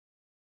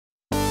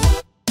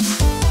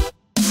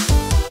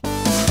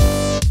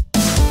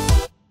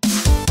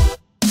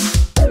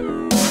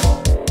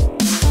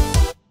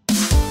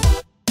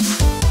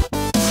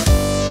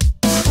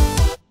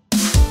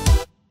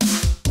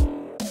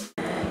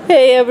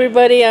Hey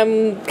everybody,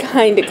 I'm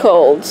kind of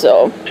cold,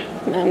 so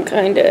I'm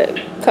kind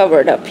of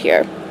covered up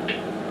here.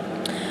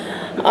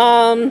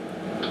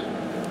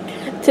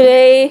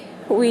 Today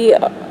we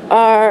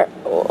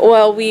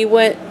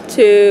went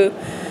to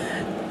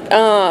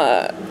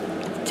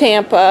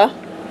Tampa.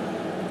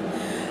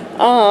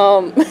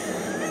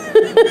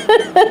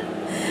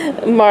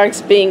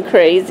 Mark's being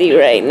crazy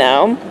right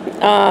now.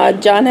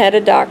 John had a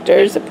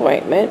doctor's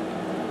appointment.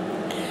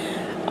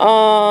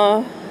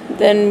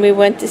 Then we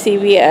went to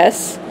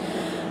CVS.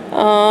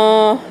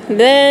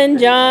 Then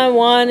John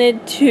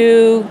wanted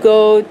to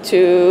go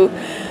to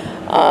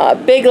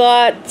Big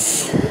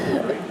Lots,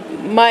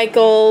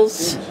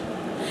 Michael's,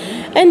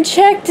 and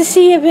check to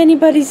see if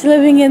anybody's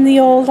living in the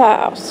old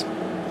house.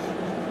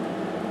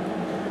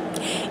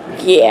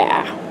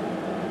 Yeah.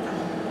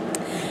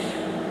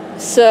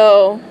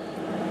 So,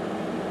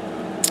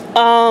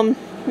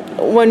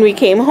 when we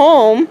came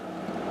home,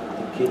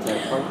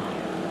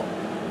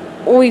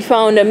 we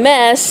found a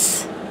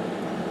mess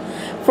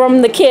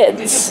from the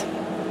kids.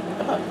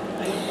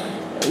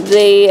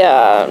 They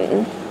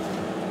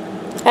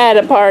had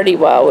a party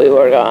while we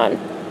were gone.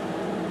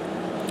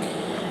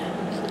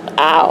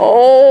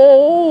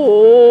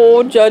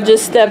 Ow! Joe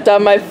just stepped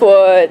on my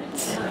foot.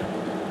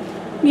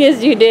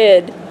 Yes, you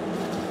did.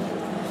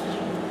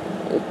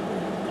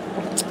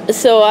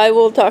 So I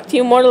will talk to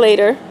you more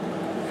later.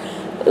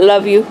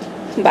 Love you.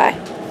 Bye.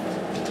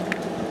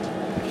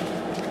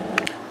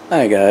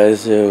 Hi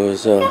guys, it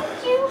was a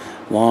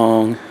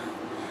long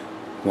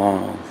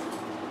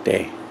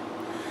day.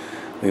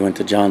 We went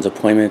to John's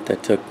appointment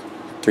that took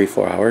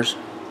 3-4 hours.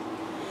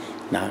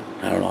 I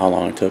don't know how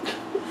long it took.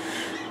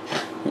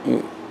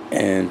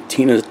 And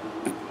Tina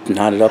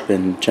knotted up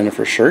in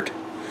Jennifer's shirt.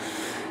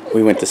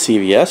 We went to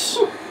CVS.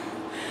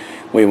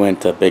 We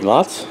went to Big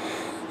Lots.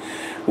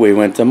 We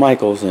went to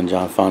Michael's, and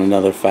John found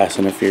another Fast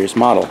and the Furious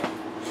model.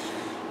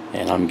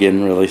 And I'm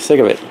getting really sick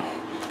of it,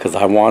 because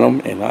I want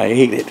them and I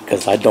hate it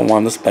because I don't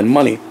want to spend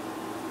money.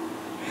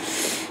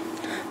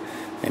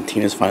 And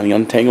Tina's finally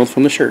untangled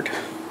from the shirt.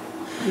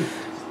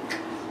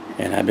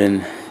 And I've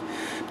been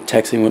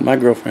texting with my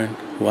girlfriend,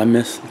 who I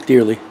miss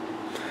dearly.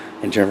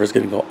 And Jennifer's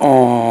gonna go,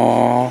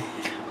 aww.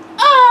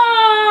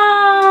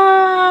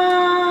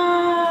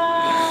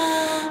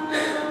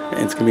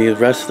 And it's gonna be the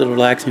rest of the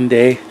relaxing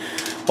day.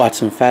 Watch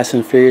some Fast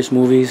and Furious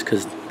movies,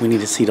 because we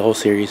need to see the whole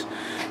series.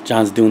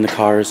 John's doing the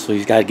cars, so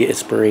he's got to get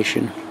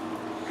inspiration.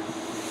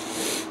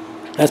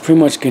 That's pretty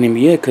much going to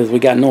be it, because we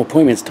got no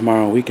appointments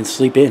tomorrow. We can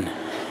sleep in.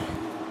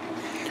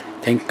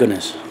 Thank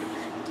goodness.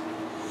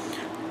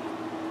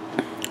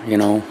 You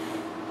know,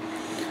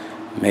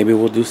 maybe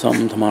we'll do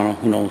something tomorrow.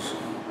 Who knows?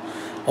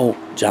 Oh,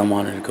 John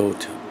wanted to go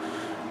to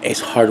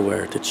Ace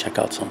Hardware to check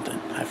out something.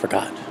 I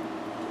forgot.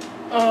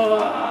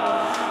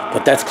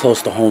 But that's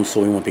close to home, so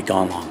we won't be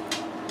gone long.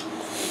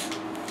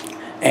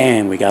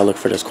 And we got to look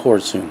for this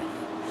cord soon,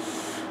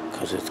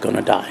 because it's going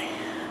to die.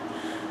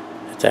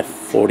 It's at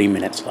 40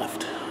 minutes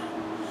left.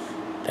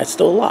 That's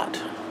still a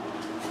lot.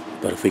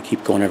 But if we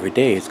keep going every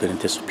day, it's going to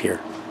disappear.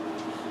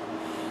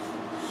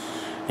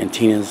 And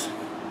Tina's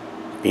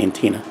being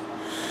Tina.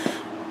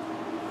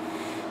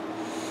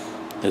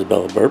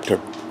 Isabella burped or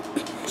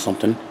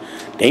something.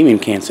 Damien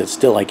can't sit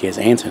still like he has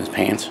ants in his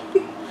pants.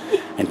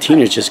 And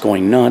Tina's just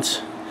going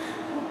nuts.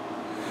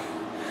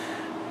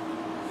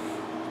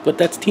 But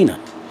that's Tina.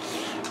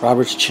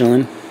 Robert's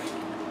chilling.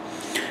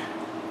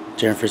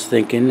 Jennifer's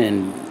thinking,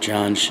 and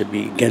John should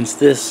be against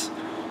this,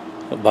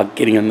 about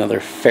getting another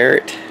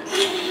ferret.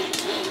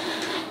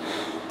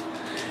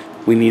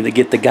 We need to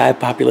get the guy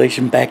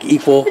population back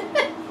equal,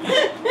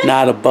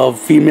 not above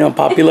female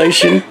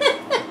population.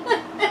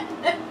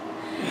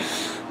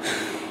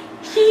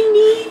 She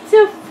needs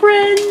a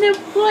friend to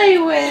play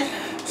with.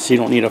 She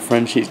don't need a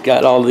friend. She's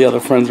got all the other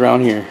friends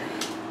around here.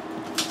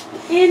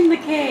 In the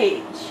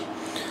cage.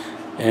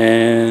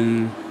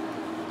 And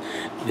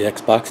the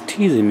Xbox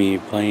teasing me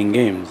playing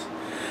games.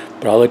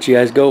 But I'll let you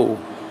guys go.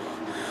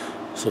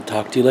 So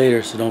talk to you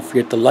later. So don't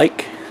forget to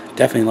like.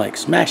 Definitely like.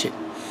 Smash it.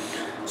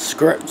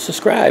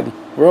 Subscribe.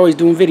 We're always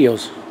doing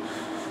videos.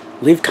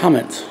 Leave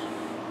comments.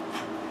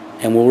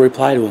 And we'll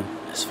reply to them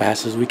as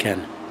fast as we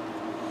can.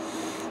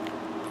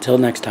 Until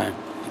next time.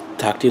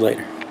 Talk to you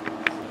later.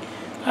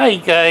 Hi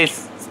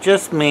guys. It's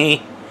just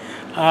me.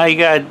 I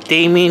got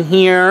Damien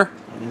here.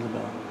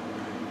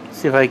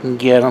 See if I can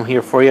get him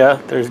here for you.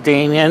 There's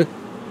Damien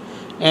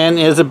and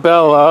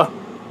Isabella.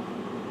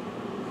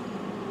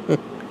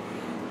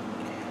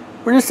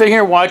 We're just sitting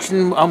here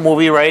watching a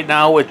movie right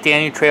now with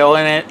Danny Trejo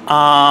in it.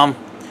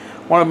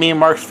 One of me and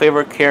Mark's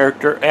favorite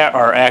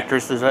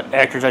actors,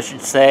 I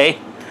should say.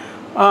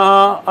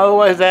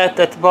 Otherwise,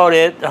 that's about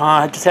it.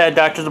 I just had a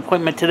doctor's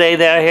appointment today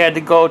that I had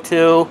to go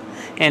to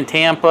in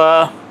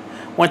Tampa.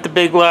 Went to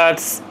Big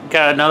Lots,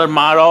 got another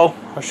model.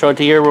 I'll show it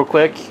to you real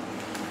quick.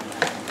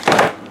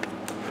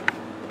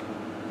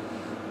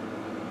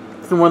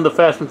 This is one of the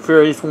Fast and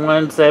Furious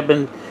ones I've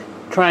been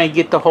trying to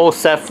get the whole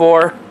set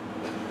for.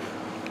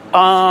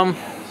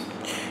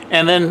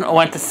 And then I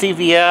went to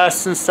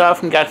CVS and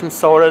stuff and got some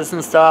sodas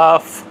and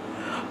stuff.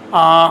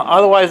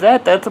 Otherwise,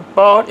 that's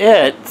about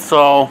it.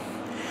 So,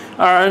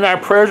 and our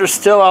prayers are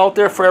still out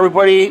there for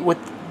everybody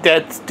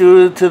that's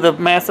due to the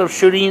massive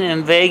shooting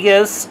in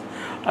Vegas.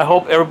 I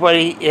hope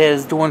everybody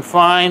is doing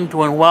fine,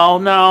 doing well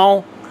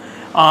now.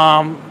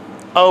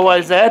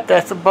 Otherwise,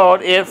 that's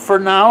about it for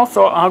now.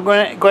 So I'm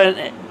going to go ahead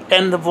and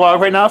end the vlog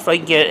right now so I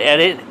can get it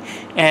edited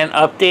and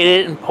update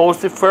it and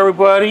post it for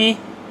everybody.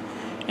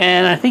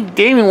 And I think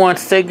Damien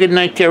wants to say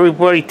goodnight to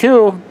everybody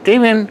too.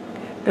 Damien,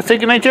 let's say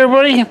goodnight to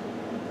everybody.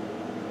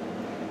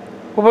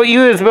 What about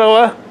you,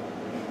 Isabella?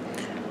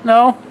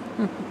 No?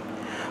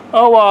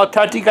 Oh, well, I'll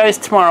talk to you guys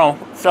tomorrow.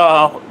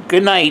 So,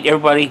 good night,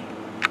 everybody.